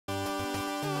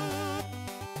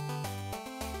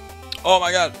Oh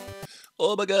my god!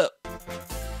 Oh my god!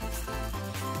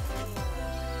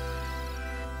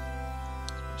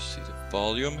 See the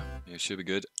volume. It should be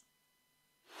good.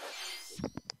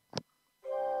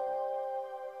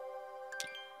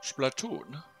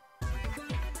 Splatoon.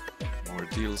 More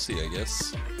DLC, I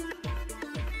guess.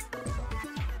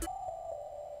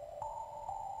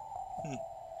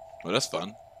 Well, that's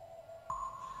fun.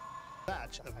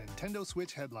 Batch of Nintendo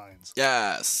Switch headlines.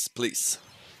 Yes, please.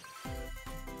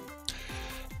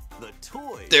 The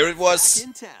toy. There it was. Back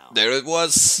in town. There it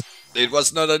was. It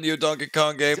was not a new Donkey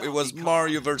Kong game. It was Donkey Kong.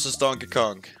 Mario versus Donkey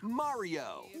Kong.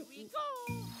 Mario.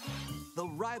 The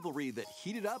rivalry that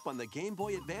heated up on the Game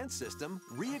Boy Advance system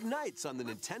reignites on the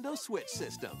Nintendo Switch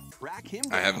system. Track him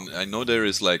down. I know there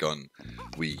is like on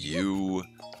Wii U, In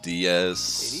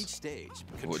DS. each stage,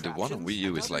 Well, the one on Wii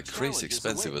U is like crazy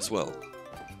expensive as well.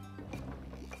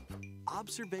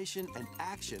 Observation and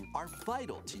action are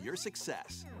vital to your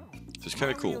success. So it's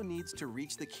kind of Mario cool. needs to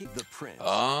reach the key, the prince.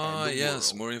 Ah, and the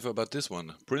yes, world. more info about this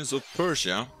one. Prince of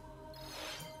Persia.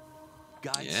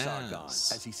 Guide Yes. Sargon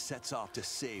as he sets off to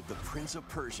save the Prince of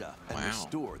Persia and Wow.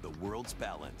 restore the world's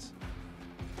balance.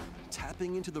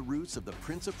 Tapping into the roots of the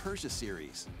Prince of Persia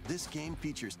series, this game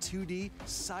features 2D,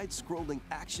 side-scrolling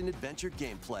action-adventure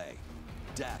gameplay.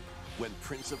 Death when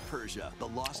Prince of Persia, The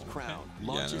Lost Crown,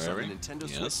 launches on the January. Nintendo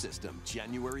Switch Yes. system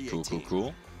January 18th. Cool, cool,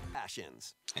 cool.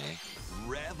 Passions. Eh.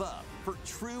 Rev up for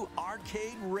true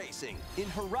arcade racing in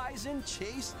Horizon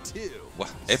Chase 2. Wow,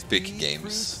 epic Speed games.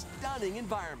 through stunning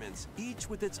environments, each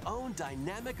with its own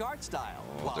dynamic art style.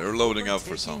 Oh, while they're loading up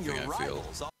for overtaking something, your I feel.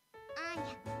 rivals. アー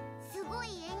ニャすごい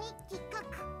絵日記書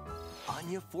く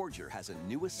Anya Forger has a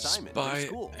new assignment Spy for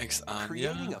school, X Anya?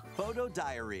 creating a photo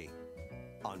diary.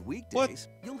 On weekdays,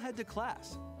 you'll head to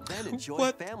class, then enjoy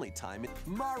What? family time.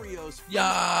 Mario's first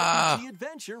Yeah. RPG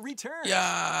adventure returns.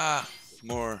 Yeah!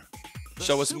 More. The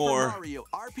Show us Super more. Mario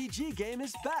RPG game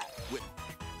is back with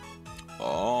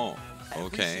Oh, every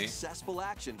okay. successful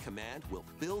action command will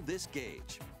fill this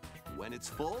gauge. When it's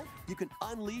full, you can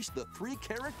unleash the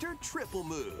 3-character triple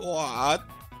move. What?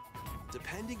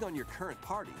 Depending on your current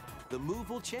party, the move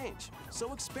will change,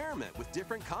 so experiment with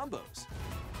different combos.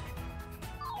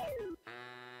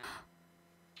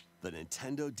 The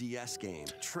Nintendo DS game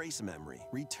Trace Memory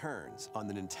returns on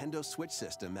the Nintendo Switch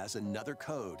system as another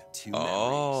code, 2 memories.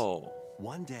 Oh.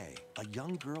 One day, a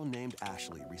young girl named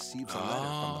Ashley receives a letter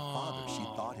from the father she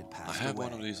thought had I passed have away.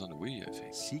 one of these on the Wii, I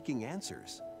think. Seeking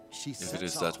answers, she it sets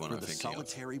is off that one for I'm the thinking of.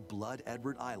 solitary Blood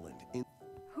Edward Island in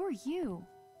Who are you?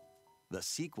 the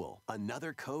sequel,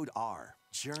 Another Code R,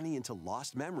 Journey into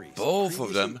Lost Memories, Both of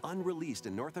previously them? unreleased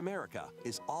in North America,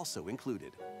 is also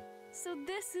included. So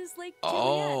this is like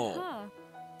Oh. Juliet, huh?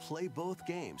 Play both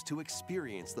games to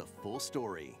experience the full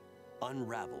story.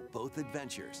 Unravel both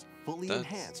adventures, fully That's-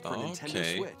 enhanced for Nintendo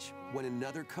okay. Switch when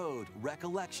Another Code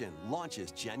Recollection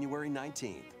launches January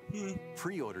 19th.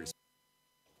 Pre-orders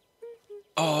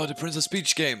Oh, the Princess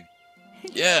Peach game.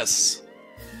 Yes.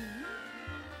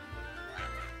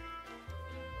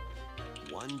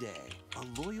 one day.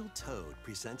 A loyal toad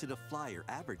presented a flyer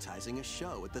advertising a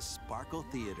show at the Sparkle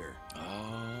Theater.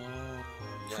 Oh,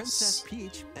 Princess yes.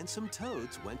 Peach and some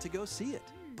toads went to go see it.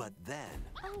 But then...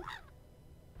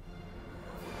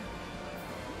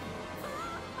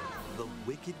 The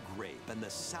Wicked Grape and the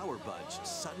Sour Bunch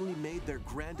suddenly made their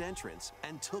grand entrance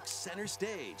and took center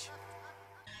stage.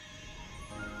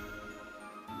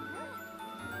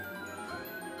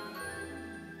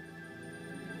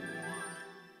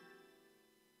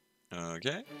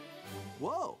 Okay.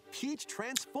 Whoa! Peach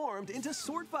transformed into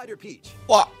Sword Fighter Peach.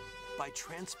 What? By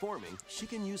transforming, she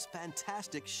can use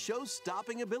fantastic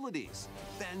show-stopping abilities.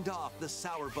 Fend off the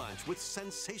Sour Bunch with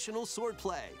sensational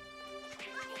swordplay.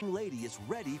 Lady is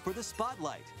ready for the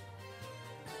spotlight.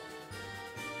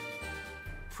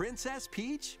 Princess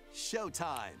Peach,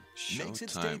 Showtime. Makes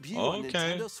its Showtime. debut on Okay.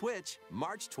 Nintendo Switch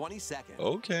March 22nd.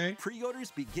 Okay.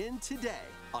 Pre-orders begin today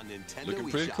on Nintendo Looking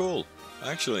eShop. pretty cool,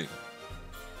 actually.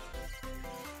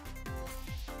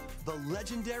 The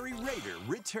Legendary Raider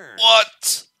returns.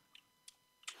 What?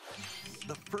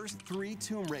 The first 3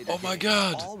 Tomb Raider Oh my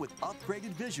games, God. all with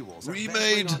upgraded visuals, are Remade.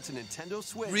 venturing onto Nintendo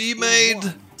Switch in Remade.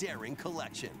 one daring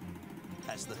collection.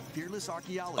 As the fearless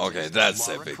archaeologist, Okay, that's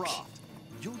Lara epic. Croft,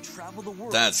 you'll travel the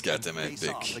world. That's and goddamn face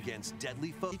epic. off against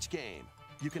deadly foes each game.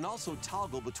 You can also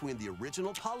toggle between the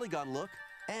original polygon look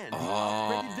and the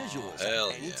upgraded visuals hell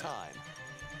at any yeah. time.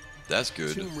 That's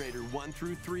good. Tomb Raider 1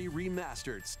 through 3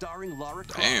 Remastered, starring Lara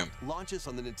Croft, Damn. launches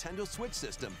on the Nintendo Switch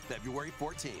system February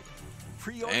 14th.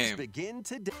 Pre-orders Damn. begin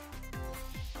today.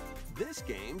 This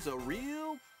game's a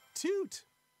real toot.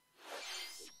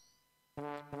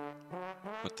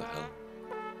 What the hell?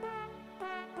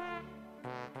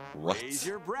 What? Raise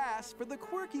your brass for the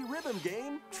quirky rhythm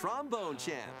game, Trombone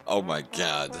Champ. Oh my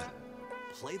god.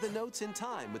 Play the notes in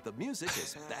time with the music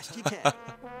as best you can.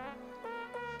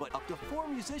 But up to 4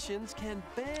 musicians can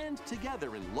band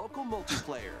together in local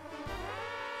multiplayer.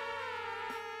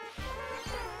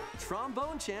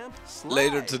 Trombone Champ slides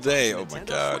Later today, on oh my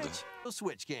Nintendo god.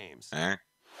 Switch games. Eh?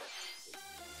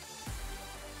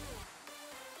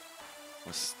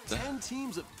 What's that? 10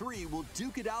 teams of 3 will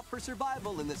duke it out for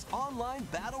survival in this online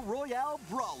battle royale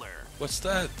brawler. What's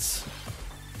that?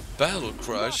 Battle Knock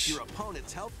Crush? your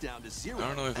opponent's health down to 0. I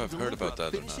don't know if and I've heard deliver about a that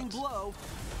or finishing not. blow.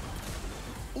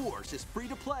 Or it's just free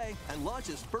to play and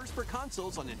launches first for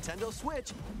consoles on Nintendo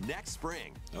Switch next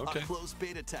spring. Okay. A closed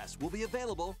beta test will be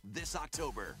available this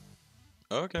October.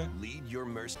 Okay. Lead your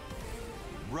mercy.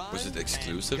 Run Was it and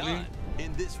exclusively? gun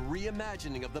in this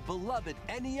reimagining of the beloved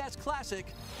NES classic,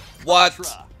 What?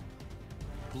 Contra.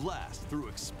 Blast through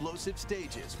explosive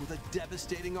stages with a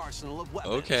devastating arsenal of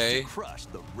weapons Okay. to crush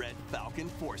the Red Falcon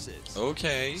forces.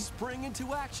 Okay. Spring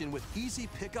into action with easy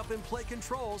pick-up and play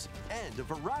controls and a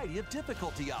variety of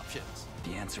difficulty options.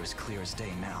 The answer is clear as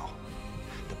day now.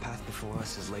 The path before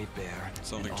us is laid bare.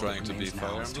 Something and all trying that to be remains now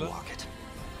Fire is to Emblem? walk it.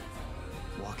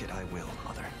 Walk it I will,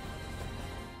 Mother.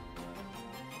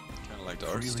 Kinda like the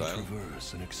art style.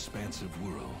 traverse an expansive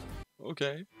world.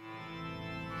 Okay.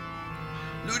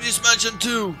 Luigi's Mansion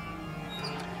 2!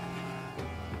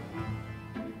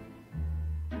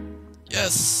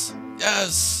 Yes!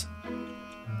 Yes!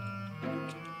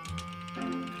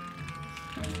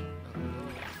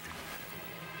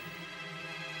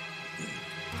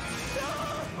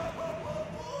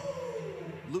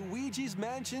 Luigi's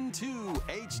Mansion 2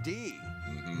 HD.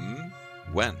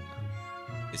 When?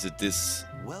 Is it this?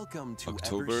 Welcome to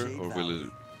October, Evershade or will Valley,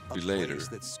 it be a later? place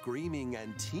that's screaming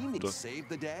and teaming Duh. save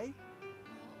the day.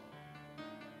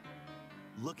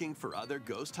 Looking for other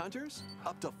ghost hunters?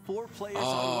 Up to 4 players Oh,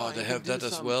 online they can have do that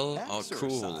as some well? Oh,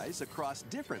 cool. exercise across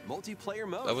different multiplayer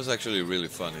modes. That was actually really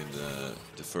fun in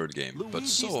the third game, but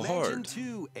Luigi's so Mansion hard.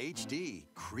 2 HD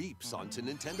creeps onto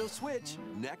Nintendo Switch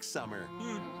next summer.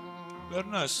 Very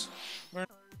nice.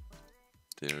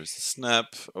 There's a snap.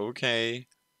 Okay.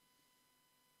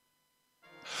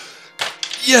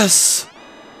 Yes!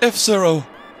 F-Zero!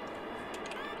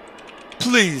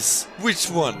 Please! Which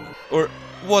one? Or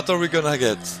what are we gonna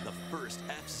get? The first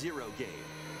F-Zero game.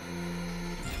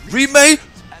 Remake?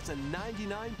 As a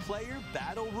 99-player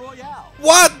battle royale.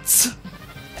 What?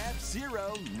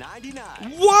 F-Zero 99.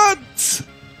 What?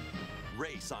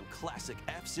 Race on classic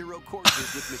F-Zero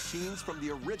courses with machines from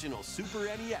the original Super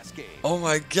NES game. Oh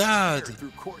my god! Tear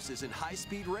through courses in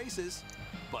high-speed races,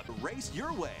 but race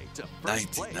your way to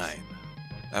first 99. place.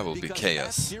 That will be Because chaos.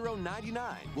 F-Zero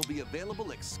 99 will be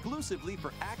available exclusively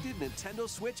for active Nintendo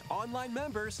Switch Online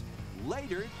members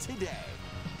later today.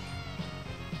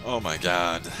 Oh my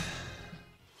god.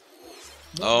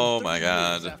 More Oh than my 30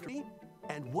 years god. after-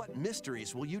 And what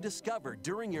mysteries will you discover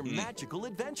during your magical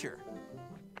adventure?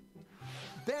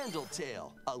 Bandle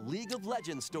Tale, a League of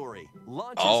Legends story,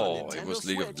 launches on Oh, Nintendo it was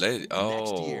League of Switch Legends.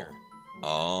 next Oh. year.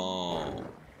 Oh.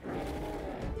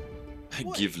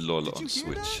 Wait, Give LOL did on you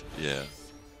hear Switch. Yeah.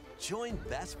 Join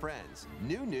best friends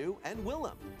Nunu and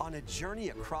Willem on a journey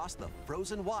across the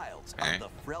frozen wilds Eh? of the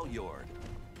Freljord.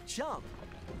 Jump,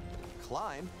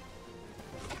 climb,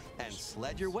 and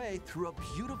sled your way through a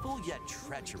beautiful yet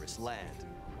treacherous land,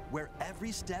 where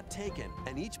every step taken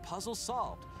and each puzzle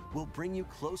solved will bring you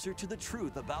closer to the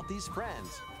truth about these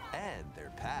friends and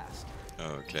their past.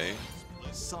 Okay.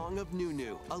 Song of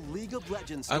Nunu, a League of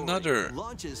Legends story, Another-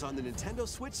 launches on the Nintendo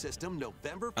Switch system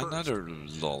November 1st. Another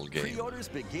LOL game. Pre-orders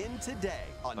begin today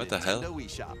on What the Nintendo hell?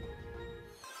 eShop.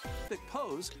 The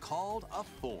pose called a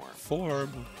form.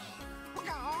 Form.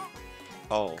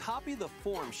 Oh. Copy the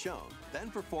form shown,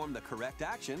 then perform the correct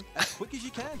action as quick as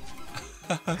you can.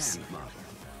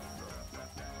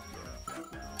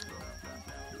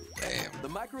 Damn. The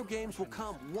micro games will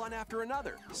come one after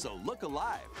another, so look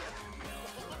alive.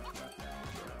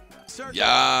 Circle.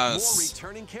 Yes. More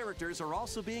returning characters are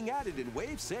also being added in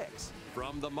Wave 6.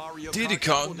 From the Mario Diddy Kart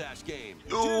Kong. Double Dash game.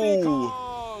 Oh. Diddy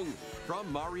Kong.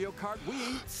 From Mario Kart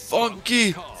Wii.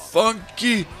 Funky. Kong.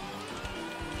 Funky.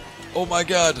 Oh my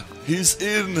god. He's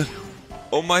in.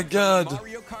 Oh my god.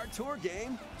 Mario Kart Tour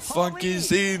game. Funky's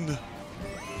Pauline. in.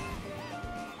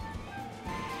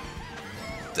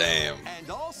 Damn. And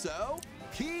also,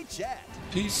 Peachette.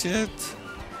 Peace yet?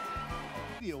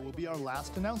 Video will be our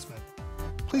last announcement.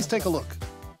 Please take a look.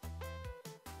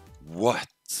 What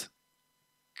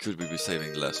could we be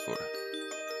saving the last for?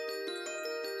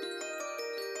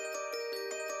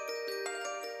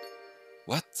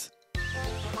 What?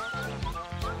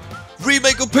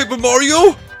 Remake of Paper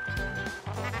Mario?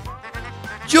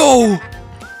 Yo!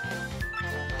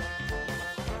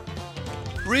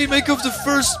 Remake of the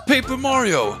first Paper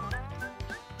Mario.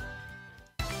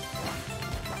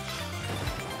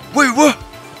 Wait, what?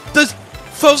 That's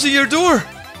 1000-Year Door.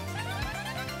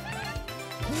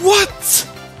 What?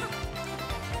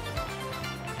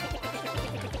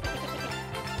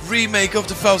 Remake of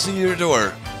the 1000-Year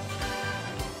Door.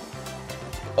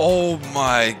 Oh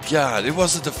my god, it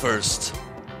wasn't the first.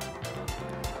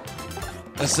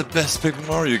 That's the best Paper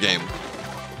Mario game.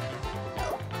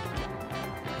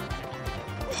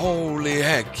 Holy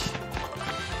heck.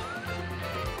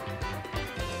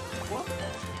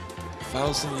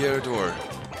 1000-Year Door.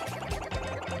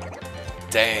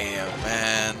 Damn,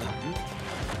 man.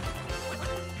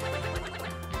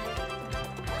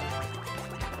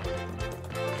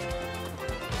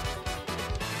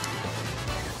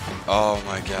 Oh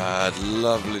my god,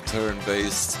 lovely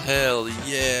turn-based. Hell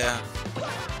yeah.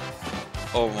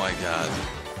 Oh my god.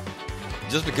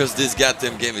 Just because this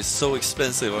goddamn game is so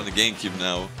expensive on the GameCube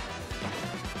now.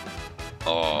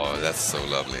 Oh, that's so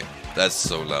lovely. That's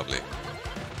so lovely.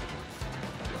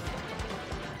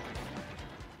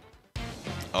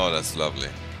 Oh, that's lovely.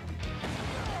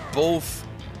 Both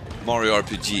Mario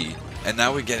RPG, and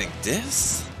now we're getting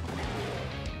this?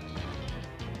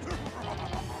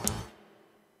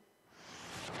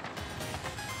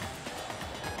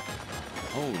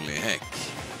 Holy heck.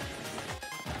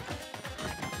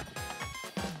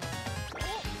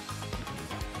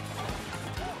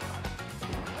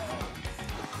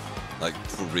 Like,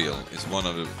 for real, it's one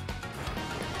of the,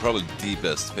 probably the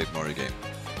best Paper Mario game.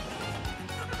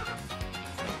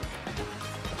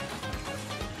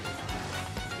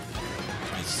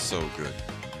 It's so good.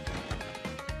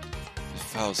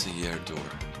 The 1000-Year Door.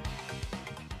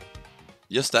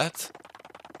 Just that?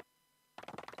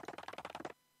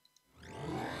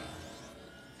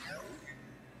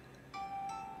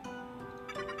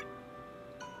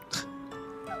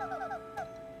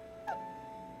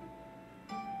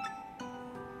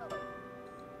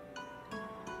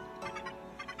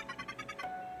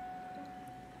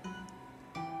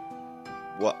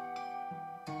 What?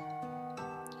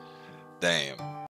 Damn.